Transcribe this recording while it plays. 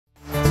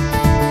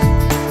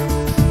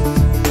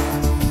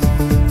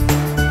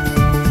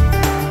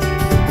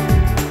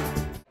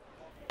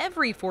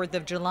Every 4th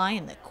of July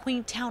in the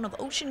quaint town of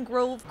Ocean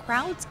Grove,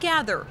 crowds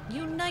gather,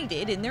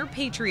 united in their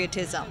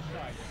patriotism.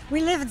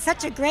 We live in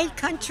such a great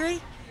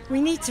country.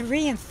 We need to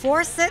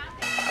reinforce it.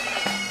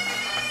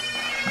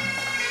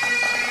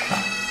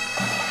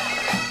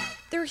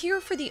 They're here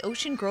for the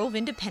Ocean Grove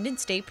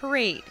Independence Day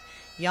Parade.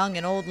 Young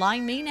and old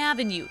line Main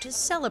Avenue to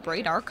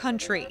celebrate our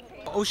country.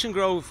 Ocean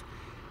Grove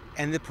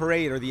and the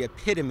parade are the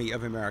epitome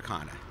of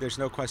Americana. There's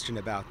no question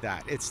about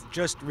that. It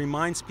just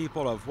reminds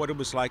people of what it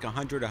was like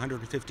 100,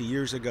 150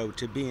 years ago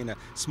to be in a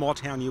small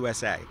town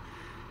USA.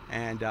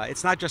 And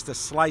it's not just a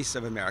slice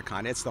of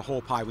Americana, it's the whole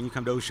pie when you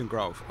come to Ocean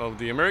Grove.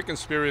 The American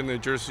spirit in the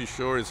Jersey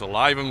Shore is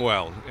alive and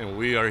well, and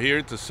we are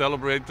here to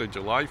celebrate the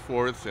July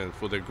 4th and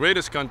for the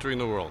greatest country in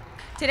the world.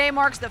 Today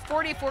marks the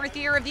 44th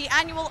year of the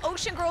annual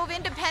Ocean Grove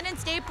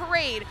Independence Day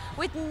Parade,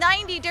 with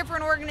 90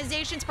 different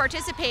organizations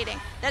participating.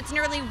 That's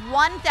nearly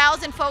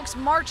 1,000 folks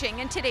marching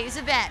in today's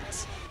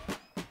event.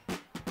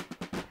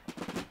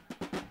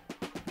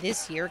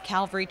 This year,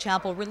 Calvary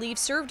Chapel Relief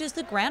served as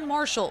the Grand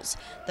Marshals.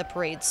 The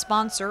parade's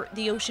sponsor,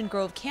 the Ocean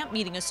Grove Camp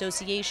Meeting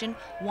Association,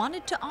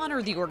 wanted to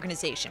honor the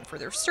organization for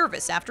their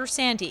service after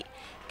Sandy.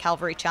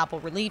 Calvary Chapel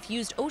Relief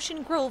used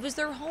Ocean Grove as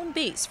their home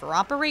base for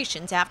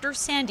operations after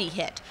Sandy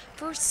hit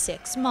for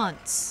 6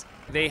 months.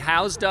 They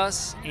housed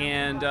us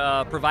and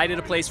provided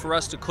a place for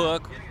us to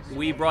cook.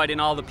 We brought in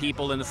all the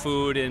people and the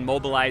food and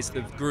mobilized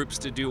the groups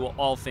to do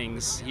all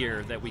things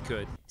here that we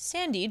could.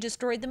 Sandy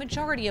destroyed the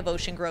majority of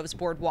Ocean Grove's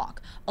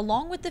boardwalk,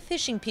 along with the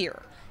fishing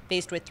pier.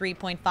 Faced with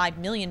 $3.5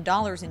 million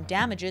in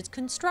damages,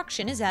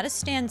 construction is at a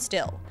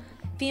standstill.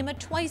 FEMA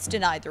twice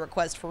denied the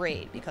request for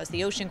aid because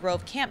the Ocean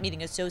Grove Camp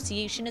Meeting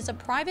Association is a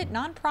private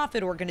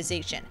nonprofit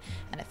organization,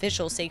 and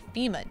officials say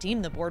FEMA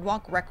deemed the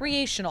boardwalk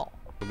recreational.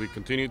 We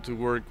continue to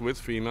work with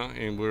FEMA,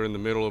 and we're in the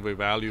middle of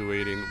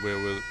evaluating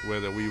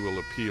whether we will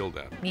appeal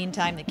that.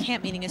 Meantime, the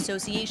Camp Meeting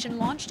Association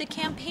launched a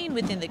campaign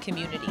within the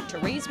community to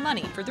raise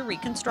money for the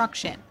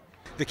reconstruction.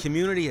 The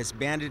community has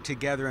banded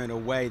together in a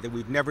way that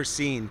we've never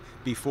seen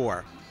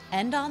before.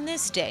 And on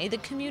this day, the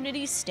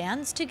community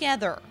stands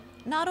together,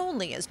 not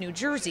only as New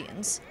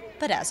Jerseyans,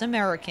 but as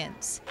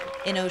Americans.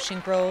 In Ocean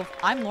Grove,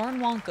 I'm Lauren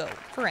Wonko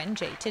for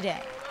NJ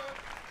Today.